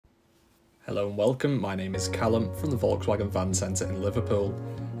Hello and welcome, my name is Callum from the Volkswagen Van Centre in Liverpool,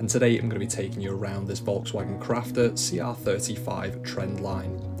 and today I'm going to be taking you around this Volkswagen Crafter CR35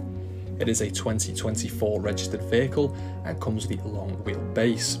 Trendline. It is a 2024 registered vehicle and comes with the long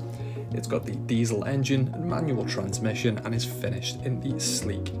wheelbase. It's got the diesel engine and manual transmission and is finished in the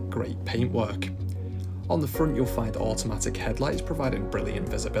sleek grey paintwork. On the front you'll find automatic headlights providing brilliant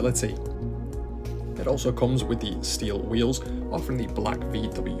visibility. It also comes with the steel wheels, offering the black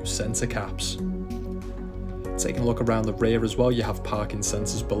VW centre caps. Taking a look around the rear as well, you have parking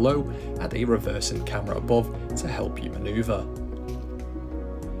sensors below and a reversing camera above to help you manoeuvre.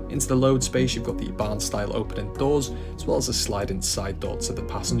 Into the load space you've got the barn style opening doors, as well as a sliding side door to the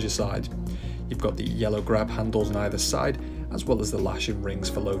passenger side. You've got the yellow grab handles on either side, as well as the lashing rings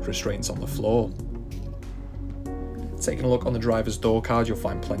for load restraints on the floor. Taking a look on the driver's door card, you'll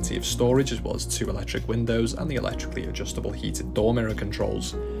find plenty of storage as well as 2 electric windows and the electrically adjustable heated door mirror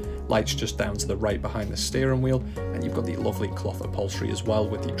controls. Lights just down to the right behind the steering wheel, and you've got the lovely cloth upholstery as well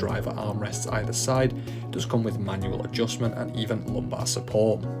with the driver armrests either side. It does come with manual adjustment and even lumbar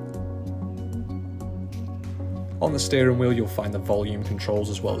support. On the steering wheel you'll find the volume controls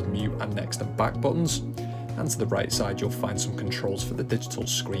as well as mute and next and back buttons, and to the right side you'll find some controls for the digital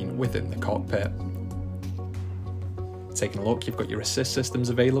screen within the cockpit. Taking a look, you've got your assist systems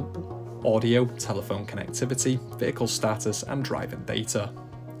available, audio, telephone connectivity, vehicle status and driving data.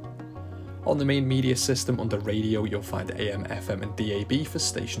 On the main media system under radio you'll find AM, FM and DAB for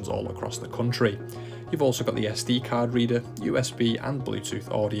stations all across the country. You've also got the SD card reader, USB and Bluetooth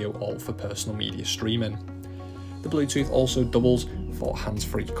audio, all for personal media streaming. The Bluetooth also doubles for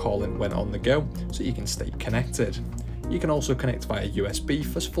hands-free calling when on the go, so you can stay connected. You can also connect via USB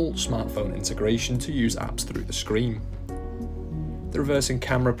for full smartphone integration to use apps through the screen. The reversing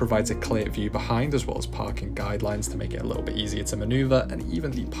camera provides a clear view behind as well as parking guidelines to make it a little bit easier to manoeuvre, and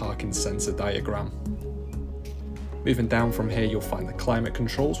even the parking sensor diagram. Moving down from here you'll find the climate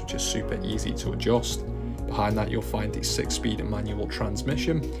controls, which is super easy to adjust. Behind that you'll find the 6-speed manual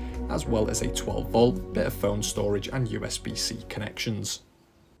transmission as well as a 12-volt, bit of phone storage and USB-C connections.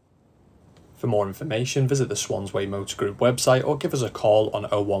 For more information visit the Swansway Motor Group website or give us a call on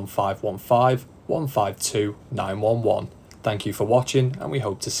 01515 152 911. Thank you for watching and we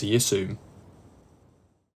hope to see you soon.